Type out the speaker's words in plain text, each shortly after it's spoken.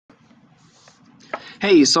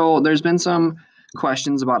Hey, so there's been some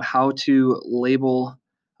questions about how to label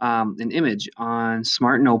an image on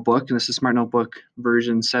Smart Notebook, and this is Smart Notebook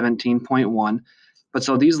version 17.1. But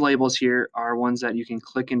so these labels here are ones that you can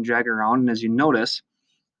click and drag around, and as you notice,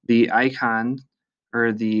 the icon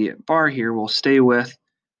or the bar here will stay with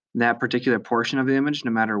that particular portion of the image no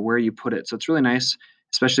matter where you put it. So it's really nice,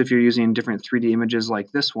 especially if you're using different 3D images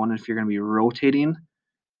like this one, if you're going to be rotating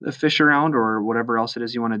the fish around or whatever else it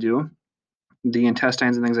is you want to do, the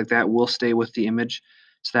intestines and things like that will stay with the image.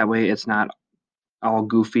 So that way it's not all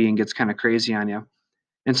goofy and gets kind of crazy on you.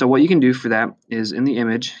 And so what you can do for that is in the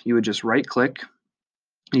image, you would just right click,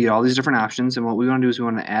 you get all these different options. And what we want to do is we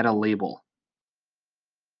want to add a label.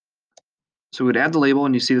 So we would add the label,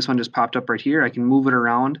 and you see this one just popped up right here. I can move it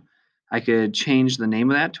around. I could change the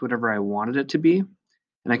name of that to whatever I wanted it to be.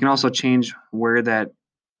 And I can also change where that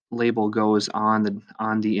label goes on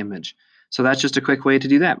the image. So that's just a quick way to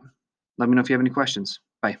do that. Let me know if you have any questions.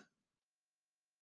 Bye.